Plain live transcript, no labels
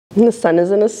The sun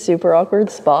is in a super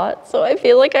awkward spot, so I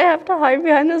feel like I have to hide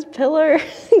behind this pillar.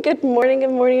 Good morning,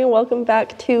 and welcome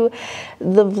back to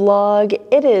the vlog.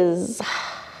 It is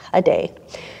a day.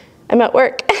 I'm at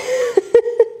work.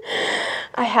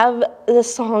 I have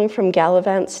this song from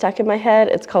Gallivant stuck in my head.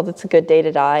 It's called It's a Good Day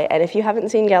to Die, and if you haven't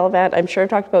seen Gallivant, I'm sure I've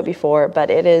talked about it before, but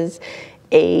it is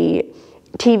a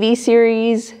TV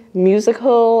series,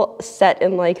 musical, set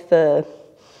in like the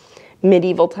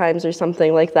medieval times or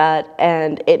something like that,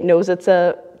 and it knows it's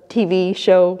a TV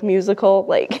show musical.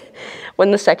 Like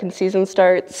when the second season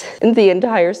starts, and the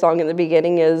entire song in the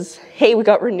beginning is, hey, we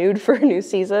got renewed for a new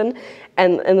season,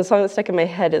 and the song that's stuck in my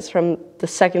head is from the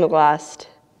second to last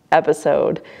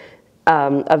episode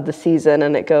of the season,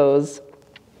 and it goes,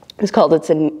 it's called It's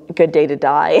a Good Day to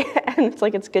Die, and it's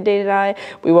like, it's a good day to die,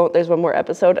 we won't, there's one more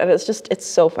episode, and it's just, it's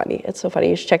so funny,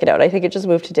 you should check it out. I think it just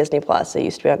moved to Disney Plus, it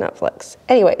used to be on Netflix.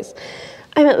 Anyways,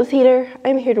 I'm at the theater,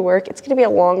 I'm here to work. It's gonna be a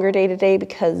longer day today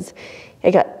because I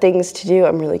got things to do.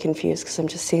 I'm really confused because I'm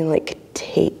just seeing like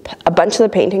tape. A bunch of the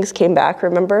paintings came back,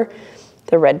 remember?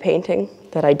 The red painting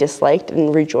that I disliked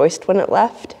and rejoiced when it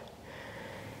left?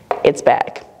 It's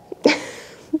back.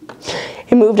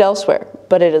 It moved elsewhere,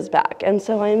 but it is back, and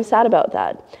so I'm sad about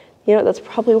that. You know, that's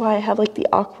probably why I have like the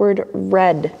awkward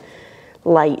red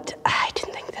light. I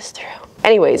didn't think this through.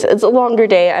 Anyways, it's a longer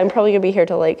day. I'm probably gonna be here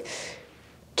till like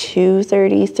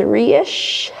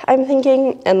 2:33-ish, I'm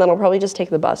thinking, and then I'll probably just take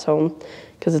the bus home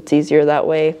because it's easier that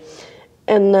way.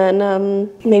 And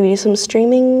then maybe do some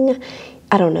streaming.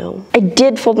 I don't know. I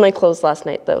did fold my clothes last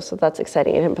night though, so that's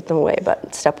exciting. I didn't put them away,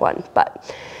 but step one. But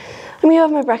I'm gonna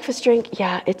have my breakfast drink.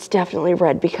 Yeah, it's definitely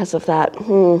red because of that.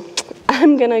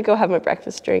 I'm gonna go have my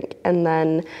breakfast drink and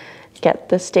then get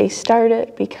this day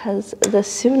started, because the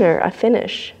sooner I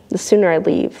finish, the sooner I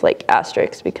leave, like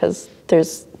asterisk, because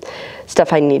there's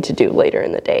stuff I need to do later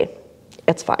in the day.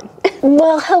 It's fine.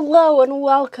 Well, hello and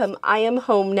welcome. I am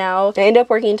home now. I ended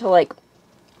up working until like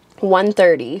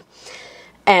 1:30.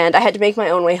 And I had to make my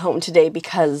own way home today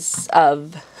because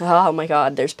of, oh my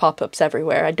god, there's pop-ups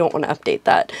everywhere. I don't want to update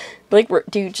that. Like,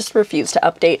 do you just refuse to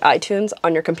update iTunes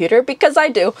on your computer? Because I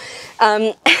do.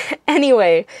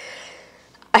 Anyway,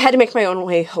 I had to make my own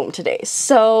way home today.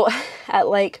 So at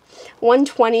like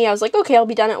 1:20, I was like, okay, I'll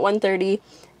be done at 1:30.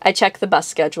 I check the bus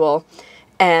schedule,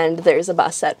 and there's a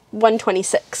bus at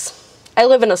 1:26. I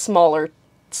live in a smaller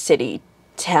city,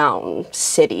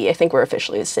 I think we're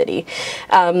officially a city.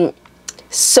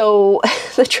 So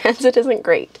the transit isn't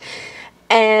great.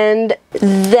 And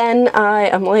then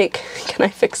I'm like, can I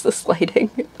fix this lighting?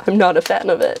 I'm not a fan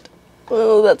of it.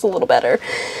 Oh, that's a little better.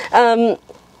 And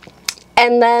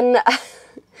then,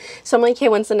 so I'm like, hey,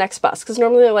 when's the next bus? Because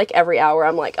normally they're like every hour.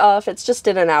 I'm like, oh, if it's just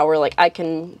in an hour, like I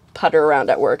can putter around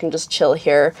at work and just chill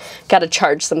here. Gotta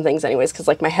charge some things anyways, because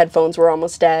like my headphones were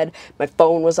almost dead. My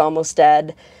phone was almost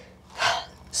dead.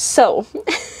 So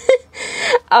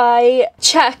I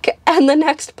check, and the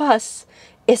next bus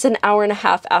is an hour and a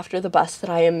half after the bus that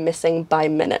I am missing by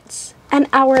minutes. An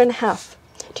hour and a half.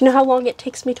 Do you know how long it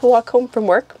takes me to walk home from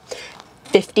work?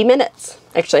 50 minutes.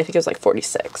 Actually, I think it was like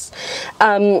 46.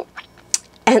 And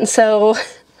so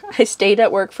I stayed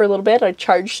at work for a little bit. I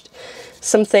charged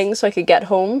some things so I could get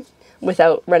home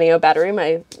without running out of battery.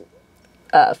 My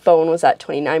phone was at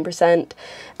 29%.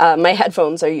 My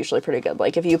headphones are usually pretty good.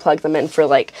 Like if you plug them in for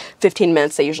like 15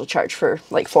 minutes, they usually charge for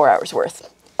like 4 hours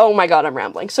worth. Oh my god, I'm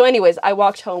rambling. So anyways, I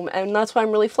walked home, and that's why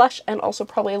I'm really flushed and also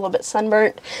probably a little bit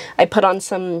sunburnt. I put on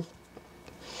some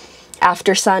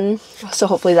after sun, so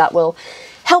hopefully that will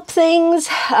help things.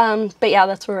 But yeah,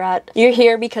 that's where we're at. You're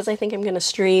here because I think I'm gonna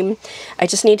stream. I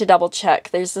just need to double check.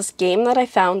 There's this game that I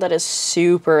found that is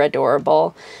super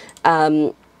adorable.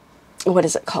 What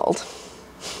is it called?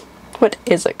 What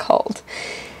is it called?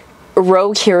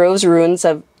 Rogue Heroes Ruins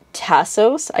of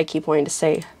Tassos. I keep wanting to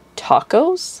say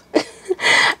tacos.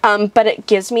 But it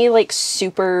gives me like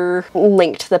super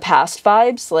Link to the Past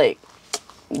vibes. Like,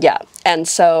 yeah. And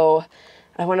so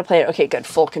I want to play it. Okay, good.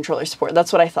 Full controller support.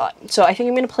 That's what I thought. So I think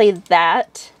I'm going to play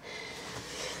that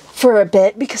for a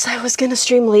bit because I was going to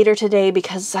stream later today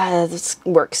because this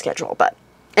work schedule. But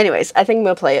anyways, I think I'm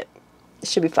going to play it. It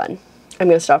should be fun. I'm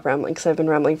going to stop rambling because I've been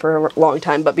rambling for a long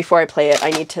time, but before I play it,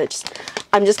 I need to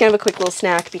I'm just going to have a quick little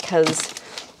snack because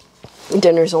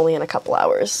dinner's only in a couple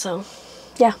hours, so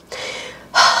yeah.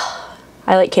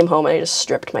 I like came home and I just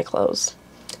stripped my clothes.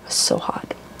 It was so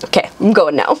hot. Okay, I'm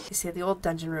going now. You see, the old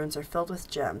dungeon ruins are filled with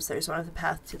gems. There's one of the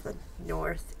paths to the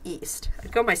northeast.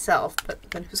 I'd go myself,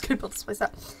 but then who's going to build this place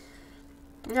up?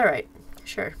 Alright,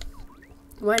 sure.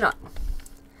 Why not?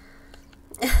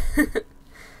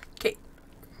 Okay.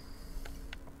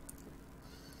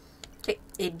 Okay,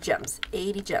 80 gems.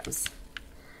 80 gems.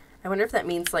 I wonder if that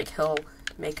means like he'll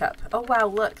make up. Oh wow,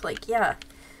 look, like, yeah.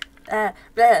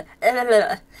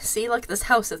 See, look, this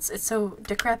house, it's so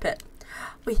decrepit.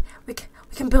 We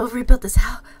can rebuild this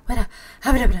house. I'm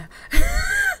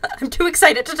too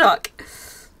excited to talk.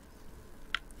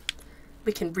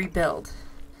 We can rebuild.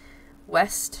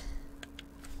 West.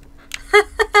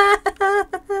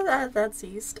 That's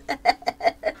east.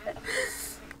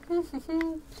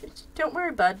 Don't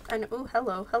worry, bud. I know. Oh,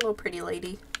 hello. Hello, pretty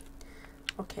lady.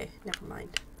 Okay, never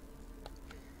mind.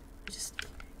 Just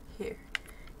here.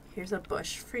 Here's a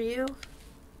bush for you.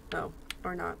 Oh,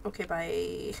 or not. Okay,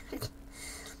 bye.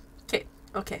 Okay,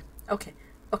 okay, okay,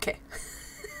 okay.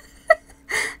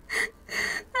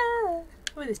 Oh,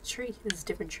 this tree. This is a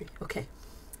different tree. Okay.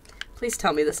 Please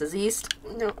tell me this is east.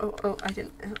 No, oh, I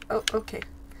didn't. Oh, okay.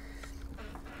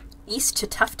 East to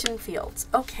Tufton Fields.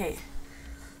 Okay.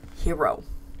 Hero.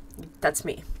 That's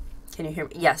me. Can you hear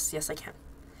me? Yes, yes I can.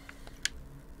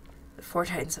 The four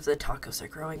titans of the tacos are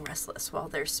growing restless, while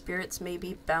their spirits may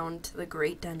be bound to the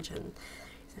great dungeon.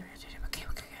 Okay,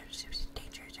 okay.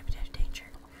 Danger.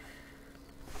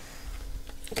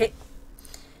 Okay.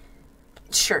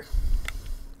 Sure.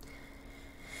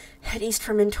 Head east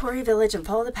from Mentori Village and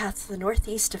follow the path to the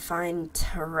northeast to find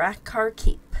Tarakar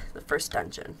Keep, the first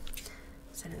dungeon.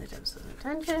 Send in the depths of the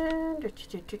dungeon.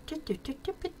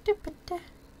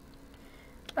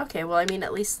 Okay, well, I mean,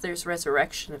 at least there's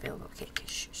resurrection available. Okay,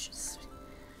 shh.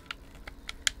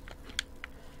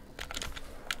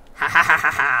 Ha ha ha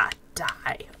ha ha!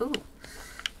 Die. Ooh.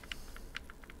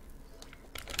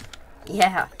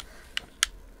 Yeah.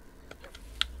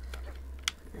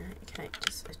 Can I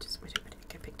just wait a minute.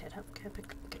 Can I pick that up? Can I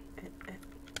pick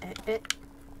it?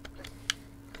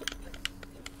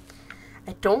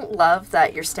 I don't love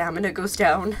that your stamina goes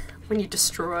down when you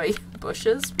destroy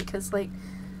bushes, because, like,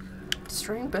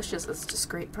 destroying bushes is just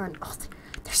great fun. Oh,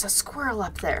 there's a squirrel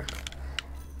up there.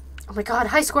 Oh my god,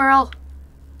 hi squirrel!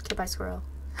 Okay, bye squirrel.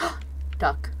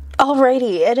 Duck.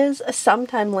 Alrighty, it is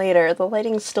sometime later. The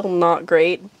lighting's still not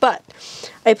great, but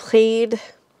I played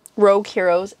Rogue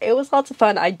Heroes. It was lots of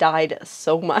fun. I died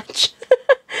so much.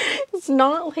 It's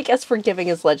not like as forgiving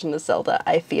as Legend of Zelda,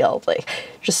 I feel. Like,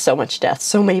 just so much death,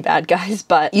 so many bad guys,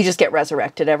 but you just get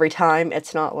resurrected every time.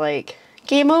 It's not like,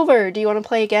 game over, do you want to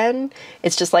play again?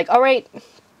 It's just like, alright,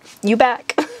 you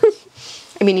back.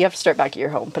 I mean, you have to start back at your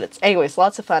home, but it's, anyways,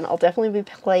 lots of fun. I'll definitely be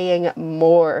playing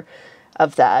more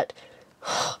of that.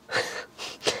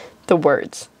 The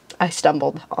words. I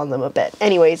stumbled on them a bit.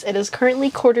 Anyways, it is currently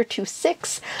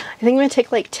 5:45. I think I'm going to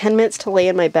take like 10 minutes to lay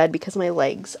in my bed because my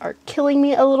legs are killing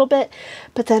me a little bit.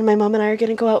 But then my mom and I are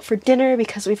going to go out for dinner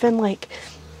because we've been like,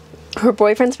 her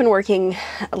boyfriend's been working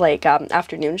like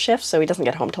afternoon shifts, so he doesn't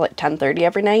get home till like 10:30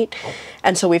 every night.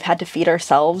 And so we've had to feed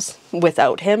ourselves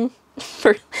without him.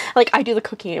 For like, I do the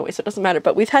cooking anyway, so it doesn't matter,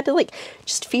 but we've had to like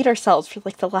just feed ourselves for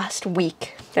like the last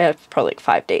week, probably like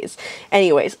 5 days.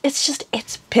 Anyways,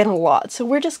 it's been a lot, so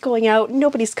we're just going out.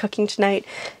 Nobody's cooking tonight.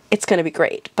 It's gonna be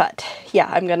great. But yeah,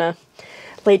 I'm gonna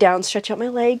lay down, stretch out my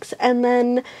legs, and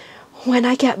then when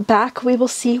I get back we will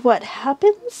see what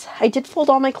happens. I did fold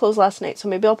all my clothes last night, so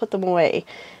maybe I'll put them away.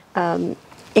 But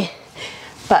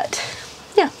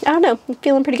yeah, I don't know. I'm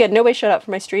feeling pretty good. Nobody showed up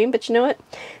for my stream, but you know what?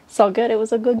 It's all good. It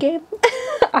was a good game.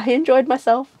 I enjoyed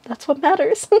myself. That's what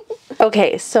matters.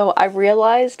 Okay, so I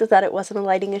realized that it wasn't a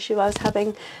lighting issue I was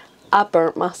having. I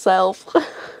burnt myself.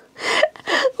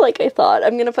 Like I thought.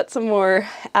 I'm gonna put some more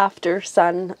after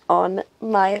sun on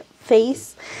my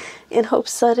face in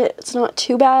hopes that it's not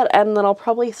too bad, and then I'll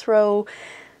probably throw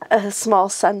a small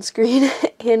sunscreen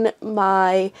in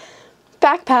my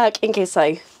backpack in case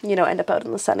I, you know, end up out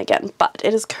in the sun again. But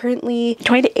it is currently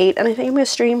 28 and I think I'm going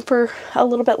to stream for a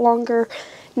little bit longer.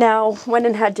 Now, went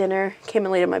and had dinner, came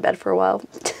and laid in my bed for a while.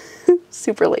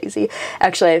 Super lazy.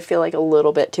 Actually, I feel like a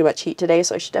little bit too much heat today,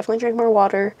 so I should definitely drink more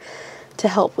water to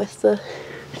help with the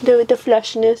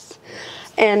flushness.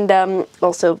 And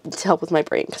also to help with my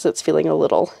brain because it's feeling a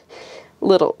little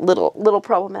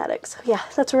problematic. So yeah,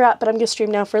 that's where we're at, but I'm going to stream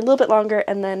now for a little bit longer,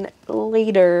 and then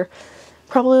later,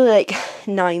 probably like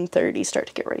 9:30, start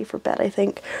to get ready for bed, I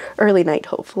think. Early night,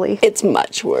 hopefully. It's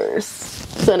much worse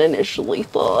than initially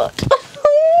thought.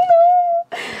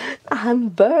 I'm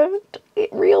burnt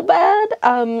real bad.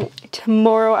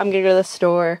 Tomorrow I'm gonna go to the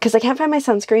store because I can't find my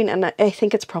sunscreen, and I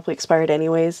think it's probably expired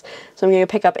anyways. So I'm gonna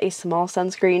pick up a small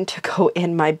sunscreen to go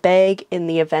in my bag in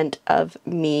the event of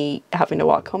me having to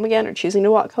walk home again or choosing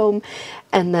to walk home,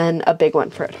 and then a big one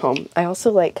for at home. I also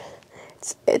like,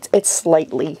 it's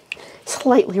slightly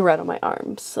red on my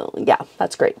arms, so yeah,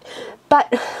 that's great.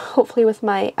 But hopefully with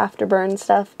my afterburn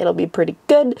stuff, it'll be pretty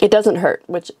good. It doesn't hurt,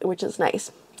 which is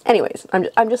nice. Anyways,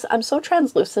 I'm so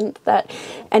translucent that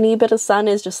any bit of sun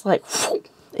is just like,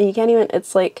 and you can't even,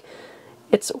 it's like,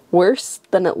 it's worse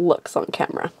than it looks on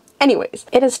camera. Anyways,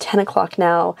 it is 10 o'clock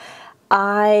now.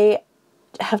 I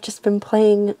have just been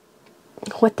playing,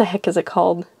 what the heck is it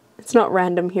called? It's not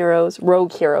Random Heroes,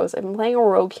 Rogue Heroes. I've been playing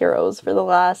Rogue Heroes for the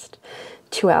last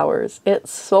 2 hours.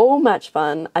 It's so much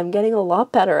fun. I'm getting a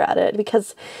lot better at it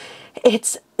because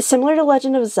it's similar to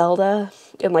Legend of Zelda,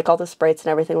 and like all the sprites and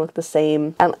everything look the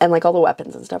same, and like all the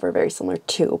weapons and stuff are very similar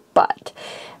too, but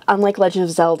unlike Legend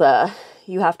of Zelda,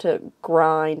 you have to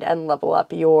grind and level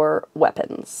up your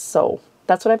weapons. So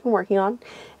that's what I've been working on,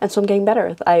 and so I'm getting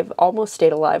better. I've almost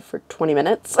stayed alive for 20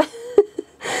 minutes,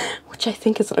 which I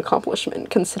think is an accomplishment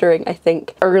considering I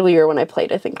think earlier when I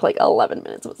played, I think like 11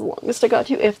 minutes was the longest I got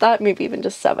to, if that, maybe even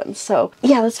just 7. So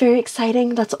yeah, that's very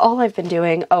exciting. That's all I've been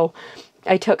doing. Oh,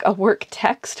 I took a work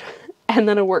text and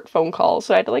then a work phone call,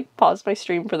 so I had to like pause my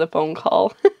stream for the phone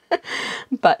call.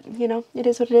 But you know, it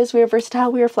is what it is. We are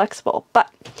versatile, we are flexible.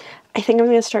 But I think I'm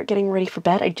gonna start getting ready for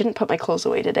bed. I didn't put my clothes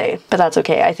away today, but that's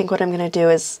okay. I think what I'm gonna do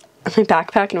is my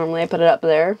backpack, normally I put it up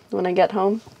there when I get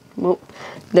home. Oh,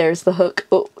 there's the hook.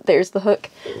 Oh, there's the hook.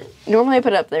 Normally I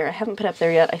put it up there. I haven't put it up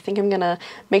there yet. I think I'm gonna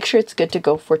make sure it's good to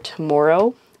go for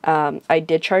tomorrow. I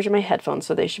did charge my headphones,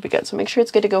 so they should be good. So make sure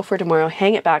it's good to go for tomorrow.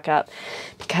 Hang it back up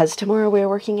because tomorrow we're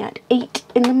working at 8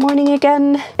 in the morning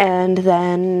again. And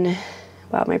then,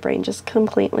 wow, my brain just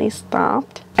completely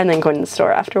stopped. And then going to the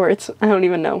store afterwards. I don't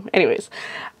even know. Anyways,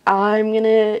 I'm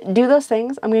gonna do those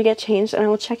things. I'm gonna get changed and I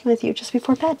will check in with you just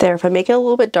before bed. There, if I make it a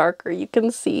little bit darker, you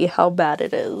can see how bad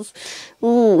it is.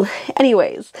 Ooh,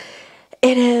 anyways.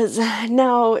 It is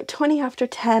now 20 after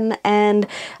 10 and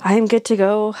I'm good to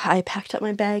go. I packed up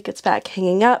my bag, it's back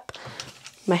hanging up.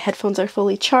 My headphones are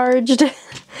fully charged.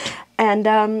 And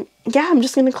yeah, I'm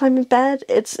just gonna climb in bed.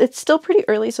 It's still pretty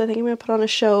early, so I think I'm gonna put on a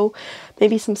show,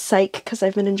 maybe some psych, because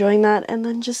I've been enjoying that, and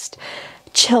then just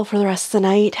chill for the rest of the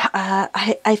night.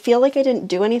 I feel like I didn't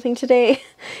do anything today,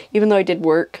 even though I did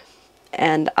work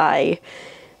and I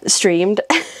streamed.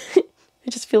 I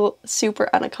just feel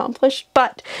super unaccomplished,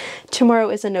 but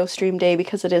tomorrow is a no stream day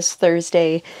because it is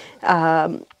Thursday.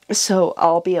 So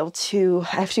I'll be able to,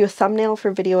 I have to do a thumbnail for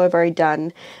a video I've already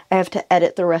done. I have to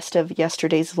edit the rest of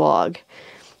yesterday's vlog,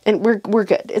 and we're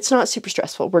good. It's not super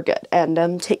stressful. We're good.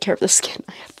 And take care of the skin.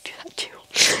 I have to do that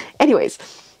too. Anyways,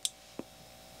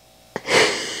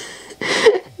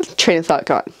 train of thought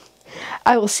gone.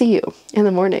 I will see you in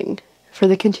the morning for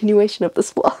the continuation of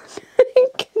this vlog.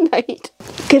 Good night.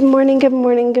 Good morning, good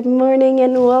morning, good morning,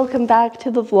 and welcome back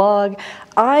to the vlog.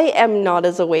 I am not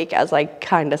as awake as I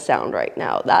kind of sound right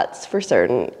now, that's for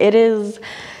certain. It is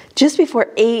just before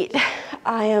 8.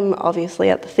 I am obviously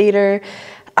at the theater.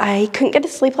 I couldn't get to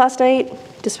sleep last night,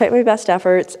 despite my best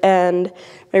efforts, and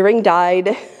my ring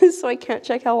died, so I can't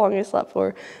check how long I slept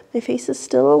for. My face is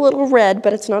still a little red,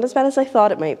 but it's not as bad as I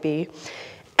thought it might be.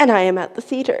 And I am at the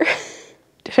theater.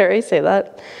 Did I already say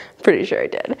that? Pretty sure I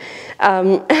did.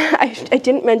 I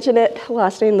didn't mention it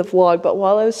last night in the vlog, but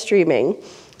while I was streaming,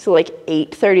 so like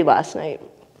 8:30 last night,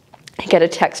 I get a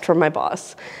text from my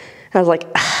boss. And I was like,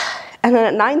 ah. And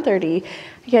then at 9:30,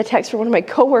 I get a text from one of my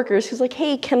coworkers who's like,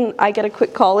 hey, can I get a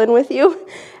quick call in with you?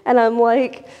 And I'm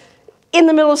like, in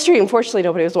the middle of stream. Fortunately,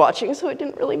 nobody was watching, so it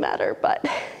didn't really matter. But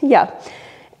yeah,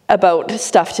 about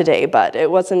stuff today, but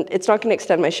it's not gonna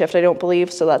extend my shift, I don't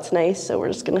believe, so that's nice. So we're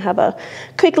just gonna have a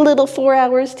quick little 4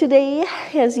 hours today,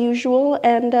 as usual,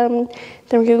 and then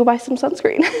we're gonna go buy some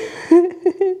sunscreen.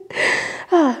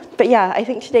 But yeah, I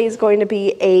think today is going to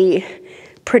be a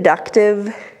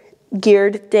productive,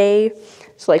 geared day.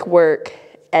 So like work,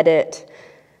 edit,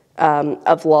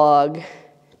 a vlog,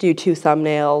 do 2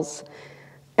 thumbnails,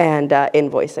 and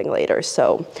invoicing later.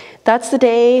 So that's the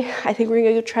day. I think we're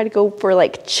gonna try to go for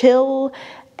like chill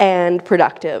and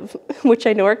productive, which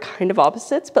I know are kind of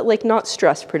opposites, but like not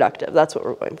stress productive. That's what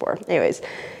we're going for. Anyways,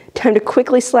 time to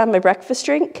quickly slam my breakfast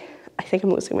drink. I think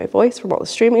I'm losing my voice from all the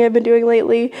streaming I've been doing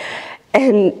lately,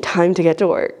 and time to get to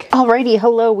work. Alrighty,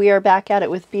 hello, we are back at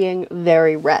it with being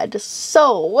very red.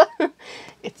 So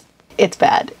it's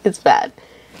bad, it's bad,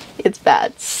 it's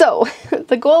bad. So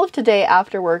the goal of today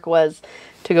after work was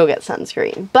to go get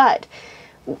sunscreen, but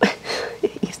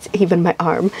even my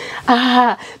arm,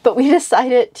 but we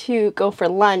decided to go for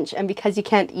lunch, and because you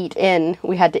can't eat in,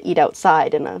 we had to eat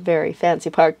outside in a very fancy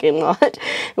parking lot.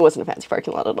 It wasn't a fancy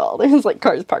parking lot at all. There was like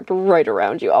cars parked right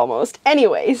around you almost.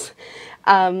 Anyways,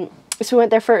 so we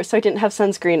went there first, so I didn't have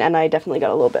sunscreen, and I definitely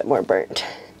got a little bit more burnt.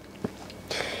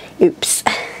 Oops.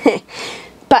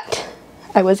 But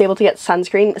I was able to get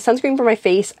sunscreen for my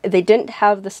face. They didn't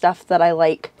have the stuff that I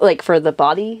like for the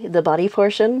body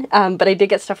portion, but I did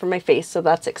get stuff for my face, so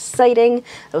that's exciting.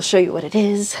 I'll show you what it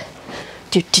is.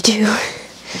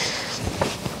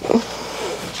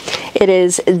 It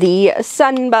is the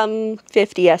Sunburn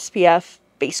 50 SPF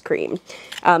base cream.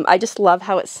 I just love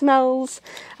how it smells.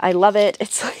 I love it.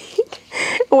 It's like,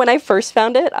 when I first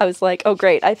found it, I was like, oh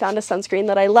great, I found a sunscreen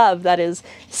that I love that is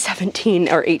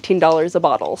 $17 or $18 a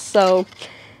bottle. So,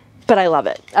 but I love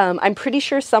it. I'm pretty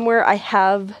sure somewhere I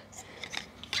have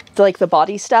the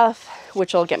body stuff,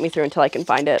 which will get me through until I can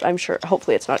find it. I'm sure,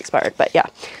 hopefully it's not expired, but yeah.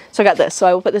 So I got this. So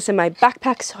I will put this in my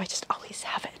backpack so I just always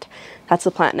have it. That's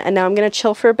the plan. And now I'm gonna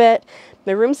chill for a bit.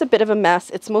 My room's a bit of a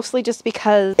mess. It's mostly just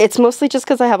because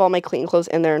I have all my clean clothes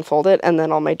in there and folded, and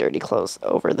then all my dirty clothes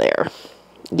over there.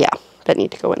 Yeah, that need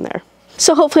to go in there.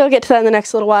 So hopefully I'll get to that in the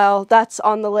next little while. That's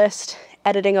on the list,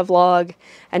 editing a vlog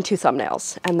and 2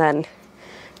 thumbnails. And then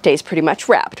day's pretty much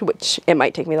wrapped, which it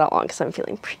might take me that long because I'm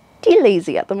feeling pretty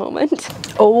lazy at the moment.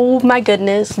 Oh my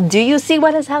goodness, do you see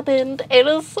what has happened? It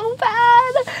is so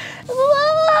bad.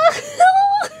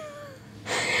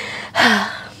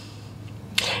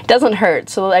 It doesn't hurt,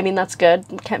 so I mean that's good.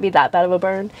 It can't be that bad of a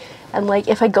burn. And like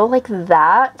if I go like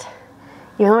that,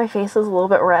 even though my face is a little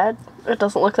bit red, it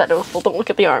doesn't look that noticeable. Don't look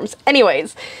at the arms.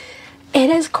 Anyways, it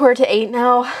is 7:45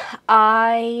 now.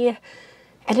 I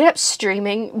ended up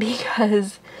streaming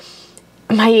because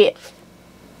my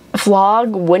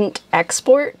vlog wouldn't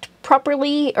export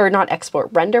properly, or not export,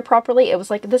 render properly. It was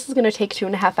like, this is gonna take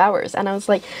 2.5 hours. And I was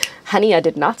like, honey, I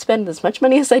did not spend as much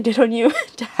money as I did on you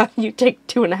to have you take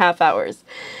 2.5 hours.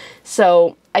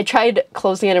 So I tried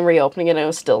closing it and reopening it, and it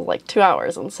was still like 2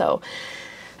 hours. And so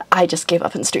I just gave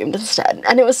up and streamed instead.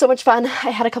 And it was so much fun.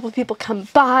 I had a couple of people come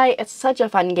by. It's such a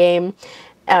fun game.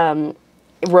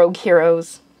 Rogue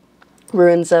Heroes,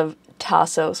 Ruins of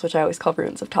Tassos, which I always call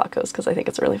Ruins of Tacos because I think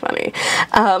it's really funny.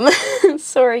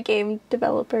 Sorry, game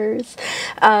developers.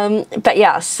 But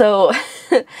yeah, so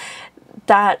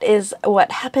that is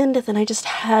what happened. Then I just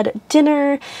had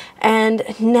dinner, and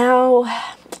now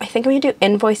I think I'm gonna do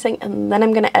invoicing, and then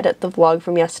I'm gonna edit the vlog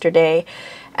from yesterday,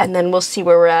 and then we'll see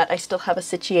where we're at. I still have a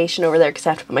situation over there because I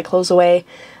have to put my clothes away.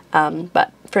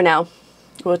 But for now,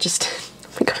 we'll just, oh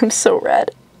my god, I'm so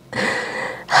red.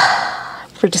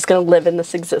 We're just gonna live in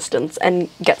this existence and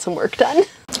get some work done.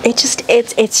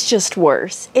 It's just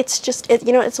worse.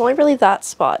 You know, it's only really that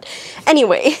spot.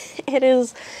 Anyway, it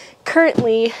is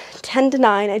currently 10 to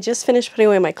 9. I just finished putting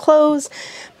away my clothes.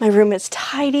 My room is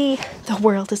tidy. The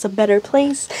world is a better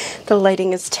place. The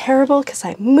lighting is terrible because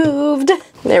I moved.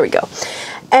 There we go.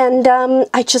 And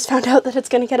I just found out that it's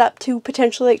gonna get up to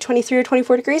potentially like 23 or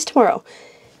 24 degrees tomorrow,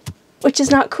 which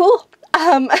is not cool.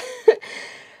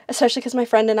 Especially because my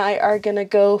friend and I are gonna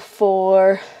go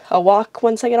for a walk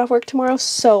once I get off work tomorrow,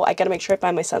 so I gotta make sure I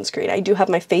find my sunscreen. I do have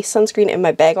my face sunscreen in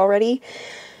my bag already,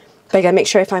 but I gotta make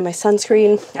sure I find my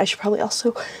sunscreen. I should probably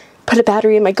also put a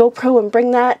battery in my GoPro and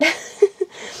bring that.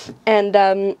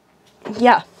 And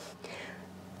yeah,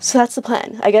 so that's the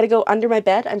plan. I gotta go under my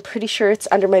bed. I'm pretty sure it's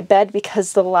under my bed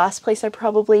because the last place I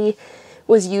probably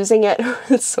was using it,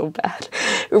 it's so bad,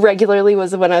 regularly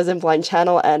was when I was in Blind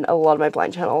Channel, and a lot of my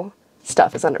Blind Channel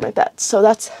stuff is under my bed. So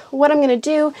that's what I'm gonna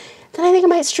do. Then I think I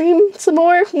might stream some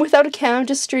more without a cam,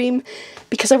 just stream,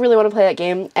 because I really want to play that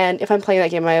game. And if I'm playing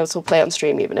that game, I also play on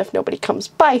stream even if nobody comes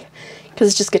by, because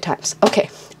it's just good times.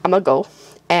 Okay, I'm gonna go,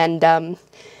 and I'm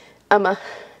gonna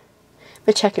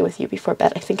check in with you before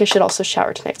bed. I think I should also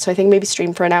shower tonight, so I think maybe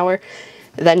stream for an hour,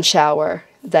 then shower,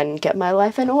 then get my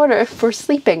life in order for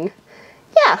sleeping.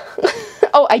 Yeah.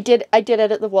 Oh, I did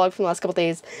edit the vlog from the last couple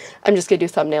days. I'm just gonna do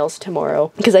thumbnails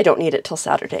tomorrow because I don't need it till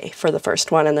Saturday for the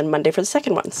first one and then Monday for the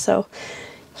second one. So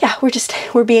yeah,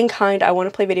 we're being kind. I want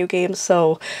to play video games,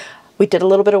 so we did a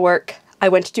little bit of work. I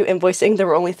went to do invoicing. There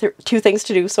were only 2 things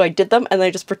to do, so I did them, and then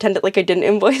I just pretended like I didn't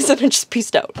invoice and I just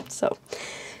peaced out. So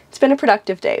it's been a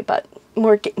productive day, but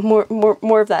more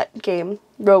of that game,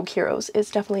 Rogue Heroes,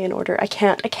 is definitely in order. I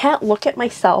can't look at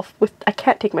myself I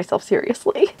can't take myself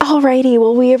seriously. Alrighty,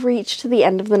 well, we have reached the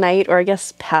end of the night, or I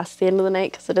guess past the end of the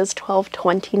night, because it is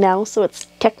 12:20 now, so it's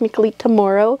technically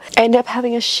tomorrow. I ended up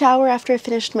having a shower after I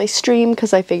finished my stream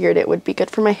because I figured it would be good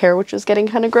for my hair, which was getting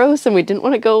kind of gross, and we didn't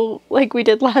want to go like we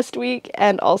did last week,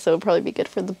 and also probably be good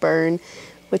for the burn,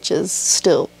 which is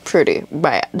still pretty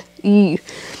bad. Ew.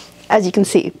 As you can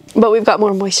see, but we've got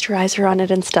more moisturizer on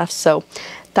it and stuff, so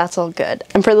that's all good.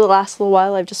 And for the last little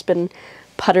while, I've just been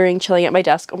puttering, chilling at my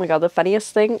desk. Oh my god, the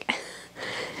funniest thing.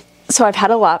 So I've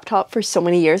had a laptop for so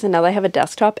many years, and now that I have a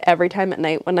desktop, every time at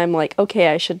night when I'm like, okay,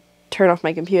 I should turn off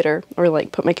my computer, or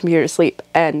like put my computer to sleep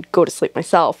and go to sleep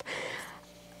myself,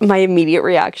 my immediate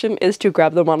reaction is to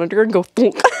grab the monitor and go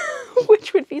thunk,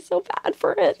 which would be so bad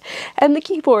for it and the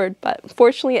keyboard. But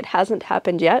fortunately it hasn't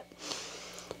happened yet,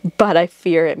 but I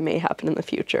fear it may happen in the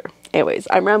future. Anyways,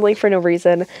 I'm rambling for no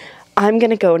reason. I'm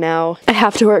gonna go now. I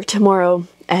have to work tomorrow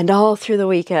and all through the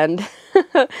weekend.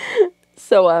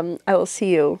 So I will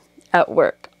see you at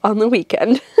work on the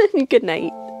weekend. Good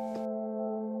night.